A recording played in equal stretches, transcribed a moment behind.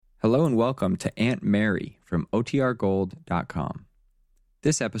Hello and welcome to Aunt Mary from OTRGold.com.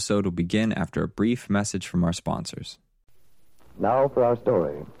 This episode will begin after a brief message from our sponsors. Now for our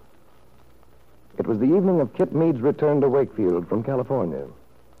story. It was the evening of Kit Meade's return to Wakefield from California.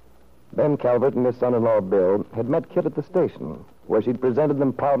 Ben Calvert and his son-in-law Bill had met Kit at the station, where she'd presented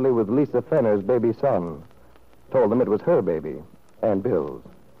them proudly with Lisa Fenner's baby son. Told them it was her baby, and Bill's.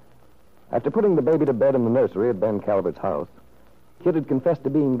 After putting the baby to bed in the nursery at Ben Calvert's house, Kit had confessed to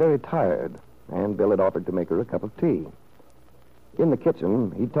being very tired, and Bill had offered to make her a cup of tea. In the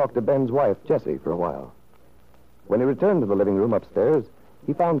kitchen, he talked to Ben's wife, Jessie, for a while. When he returned to the living room upstairs,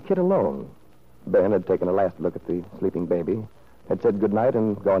 he found Kit alone. Ben had taken a last look at the sleeping baby, had said goodnight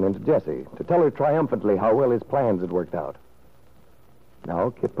and gone in to Jessie to tell her triumphantly how well his plans had worked out.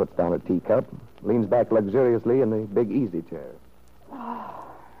 Now Kit puts down a teacup, leans back luxuriously in the big easy chair. Oh,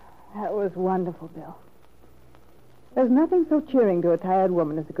 that was wonderful, Bill. There's nothing so cheering to a tired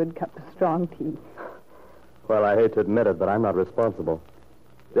woman as a good cup of strong tea. Well, I hate to admit it, but I'm not responsible.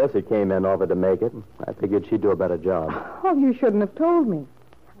 Jessie came in and offered to make it. I figured she'd do a better job. Oh, you shouldn't have told me.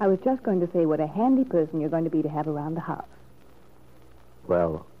 I was just going to say what a handy person you're going to be to have around the house.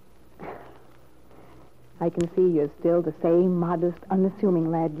 Well, I can see you're still the same modest, unassuming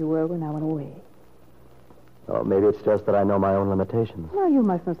lad you were when I went away. oh, maybe it's just that I know my own limitations. No, you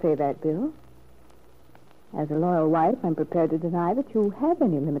mustn't say that, Bill. As a loyal wife, I'm prepared to deny that you have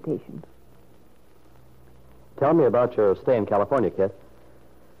any limitations. Tell me about your stay in California, Kit.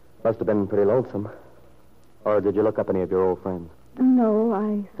 Must have been pretty lonesome. Or did you look up any of your old friends? No,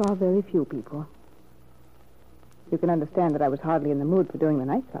 I saw very few people. You can understand that I was hardly in the mood for doing the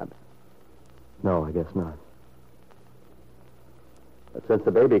nightclubs. No, I guess not. But since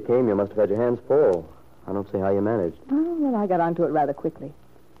the baby came, you must have had your hands full. I don't see how you managed. Oh, well, I got onto it rather quickly.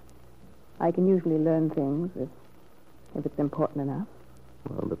 I can usually learn things if it's important enough.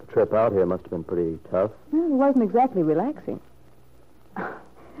 Well, but the trip out here must have been pretty tough. Well, it wasn't exactly relaxing.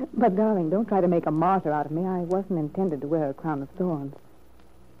 But, darling, don't try to make a martyr out of me. I wasn't intended to wear a crown of thorns.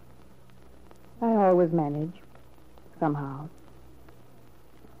 I always manage, somehow.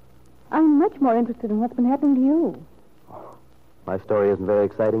 I'm much more interested in what's been happening to you. My story isn't very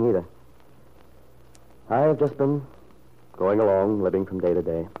exciting either. I've just been going along, living from day to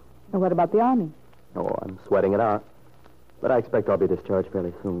day. And what about the Army? Oh, I'm sweating it out. But I expect I'll be discharged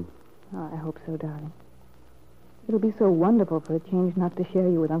fairly soon. Oh, I hope so, darling. It'll be so wonderful for a change not to share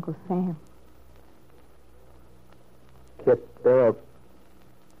you with Uncle Sam. Kit,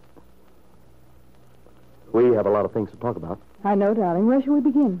 we have a lot of things to talk about. I know, darling. Where shall we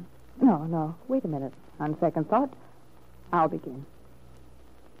begin? No. Wait a minute. On second thought, I'll begin.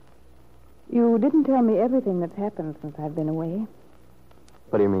 You didn't tell me everything that's happened since I've been away.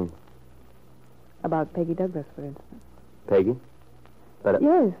 What do you mean? About Peggy Douglas, for instance. Peggy?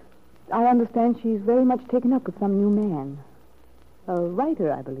 Yes. I understand she's very much taken up with some new man. A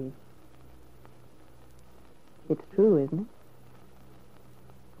writer, I believe. It's true, isn't it?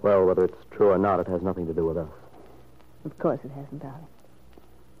 Well, whether it's true or not, it has nothing to do with us. Of course it hasn't, darling.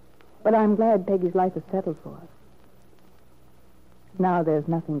 But I'm glad Peggy's life is settled for us. Now there's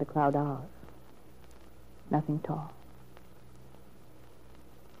nothing to cloud ours. Nothing at all.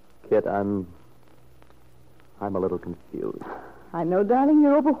 Kit, I'm a little confused. I know, darling,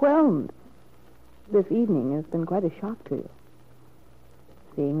 you're overwhelmed. This evening has been quite a shock to you.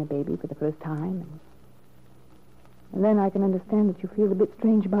 Seeing the baby for the first time. And then I can understand that you feel a bit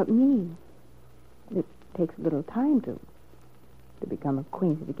strange about me. It takes a little time to become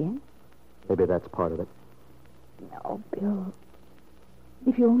acquainted again. Maybe that's part of it. No, Bill.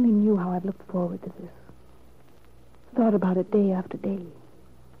 If you only knew how I've looked forward to this. Thought about it day after day.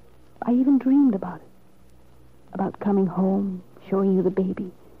 I even dreamed about it. About coming home, showing you the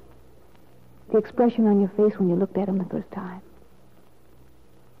baby. The expression on your face when you looked at him the first time.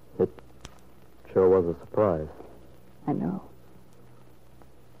 It sure was a surprise. I know.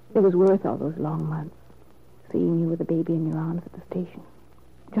 It was worth all those long months. Seeing you with the baby in your arms at the station.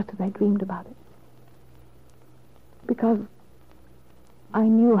 Just as I dreamed about it. Because I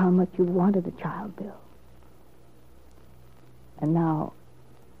knew how much you wanted a child, Bill. And now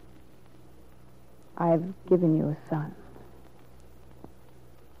I've given you a son.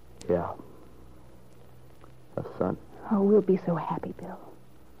 Yeah. A son. Oh, we'll be so happy, Bill.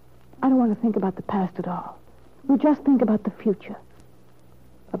 I don't want to think about the past at all. We'll just think about the future.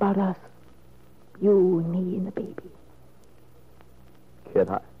 About us. You and me and the baby. Kid,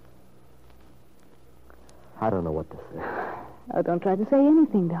 I don't know what to say. Oh, don't try to say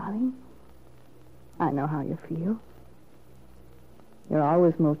anything, darling. I know how you feel. You're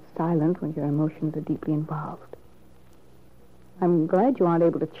always most silent when your emotions are deeply involved. I'm glad you aren't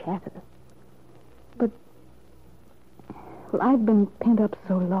able to chatter. But, well, I've been pent up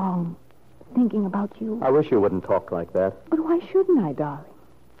so long, thinking about you. I wish you wouldn't talk like that. But why shouldn't I, darling?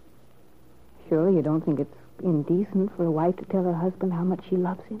 Surely you don't think it's indecent for a wife to tell her husband how much she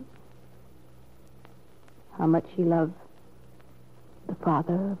loves him? How much she loves the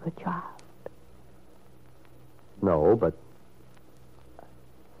father of her child? No, but...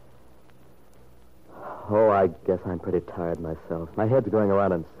 Oh, I guess I'm pretty tired myself. My head's going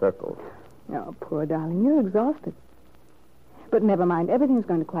around in circles. Oh, poor darling, you're exhausted. But never mind, everything's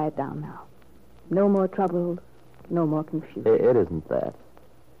going to quiet down now. No more trouble, no more confusion. It isn't that.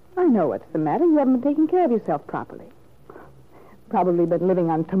 I know what's the matter. You haven't been taking care of yourself properly. Probably been living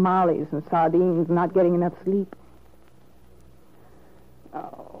on tamales and sardines, not getting enough sleep.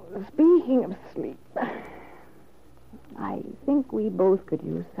 Oh, speaking of sleep, I think we both could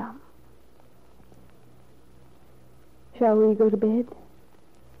use some. Shall we go to bed?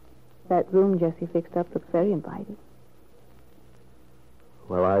 That room Jessie fixed up looks very inviting.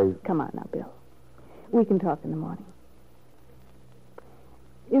 Well, Come on now, Bill. We can talk in the morning.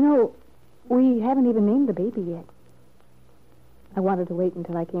 You know, we haven't even named the baby yet. I wanted to wait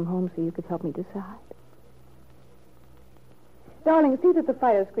until I came home so you could help me decide. Darling, see that the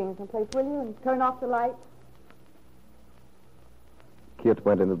fire screen's in place, will you? And turn off the lights. Kit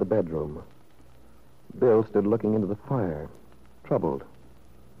went into the bedroom. Bill stood looking into the fire, troubled,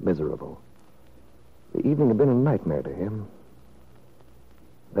 miserable. The evening had been a nightmare to him.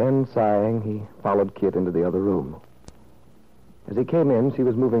 Then, sighing, he followed Kit into the other room. As he came in, she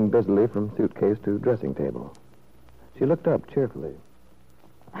was moving busily from suitcase to dressing table. She looked up cheerfully.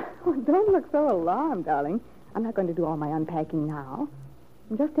 Oh, don't look so alarmed, darling. I'm not going to do all my unpacking now.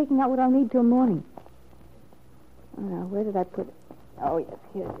 I'm just taking out what I'll need till morning. Oh, now, where did I put it? Oh, yes,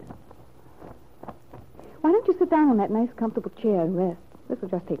 here it is. Why don't you sit down on that nice, comfortable chair and rest? This will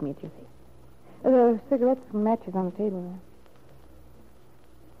just take me at your feet. There are cigarettes and matches on the table there.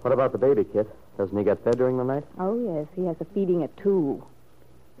 what about the baby, Kit? Doesn't he get fed during the night? Oh, yes, he has a feeding at 2.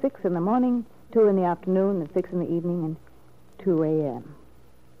 6 in the morning, 2 in the afternoon, and 6 in the evening, and 2 a.m.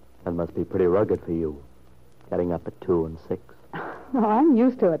 That must be pretty rugged for you, getting up at 2 and 6. Oh, I'm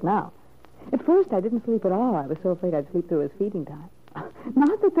used to it now. At first, I didn't sleep at all. I was so afraid I'd sleep through his feeding time.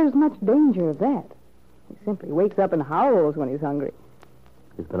 Not that there's much danger of that. He simply wakes up and howls when he's hungry.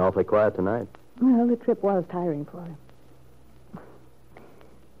 He's been awfully quiet tonight. Well, the trip was tiring for him.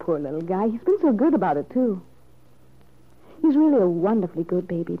 Poor little guy. He's been so good about it, too. He's really a wonderfully good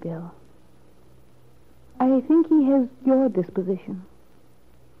baby, Bill. I think he has your disposition.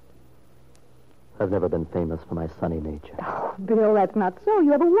 I've never been famous for my sunny nature. Oh, Bill, that's not so.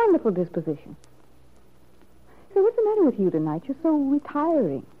 You have a wonderful disposition. So what's the matter with you tonight? You're so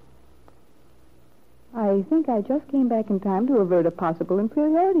retiring. I think I just came back in time to avert a possible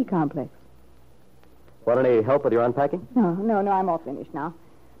inferiority complex. Want any help with your unpacking? No, I'm all finished now.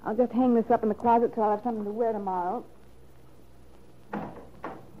 I'll just hang this up in the closet till I'll have something to wear tomorrow.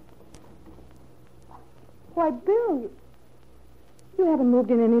 Why, Bill, you haven't moved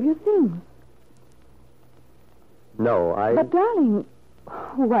in any of your things. No, But, darling,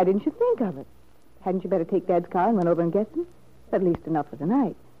 why didn't you think of it? Hadn't you better take Dad's car and run over and get them? At least enough for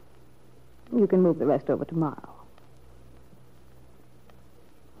tonight. You can move the rest over tomorrow.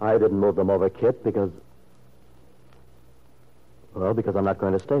 I didn't move them over, Kit, because I'm not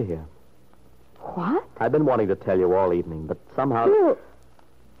going to stay here. What? I've been wanting to tell you all evening, but somehow... Bill.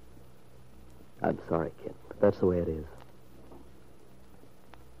 I'm sorry, Kit, but that's the way it is.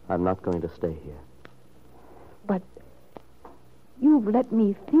 I'm not going to stay here. But you've let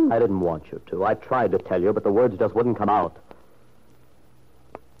me think. I didn't want you to. I tried to tell you, but the words just wouldn't come out.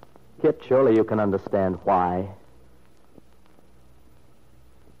 Kit, surely you can understand why.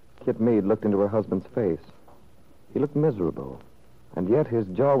 Kit Meade looked into her husband's face. He looked miserable, and yet his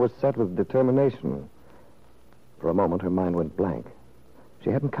jaw was set with determination. For a moment, her mind went blank.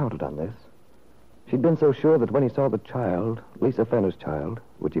 She hadn't counted on this. She'd been so sure that when he saw the child, Lisa Fenner's child,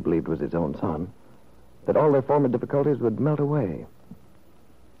 which he believed was his own son, that all their former difficulties would melt away.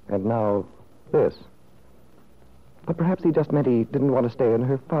 And now, this. But perhaps he just meant he didn't want to stay in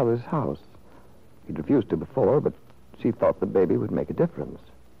her father's house. He'd refused to before, but she thought the baby would make a difference.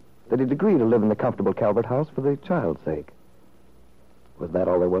 That he'd agree to live in the comfortable Calvert house for the child's sake. Was that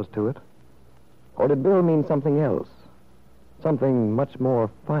all there was to it? Or did Bill mean something else? Something much more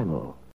final?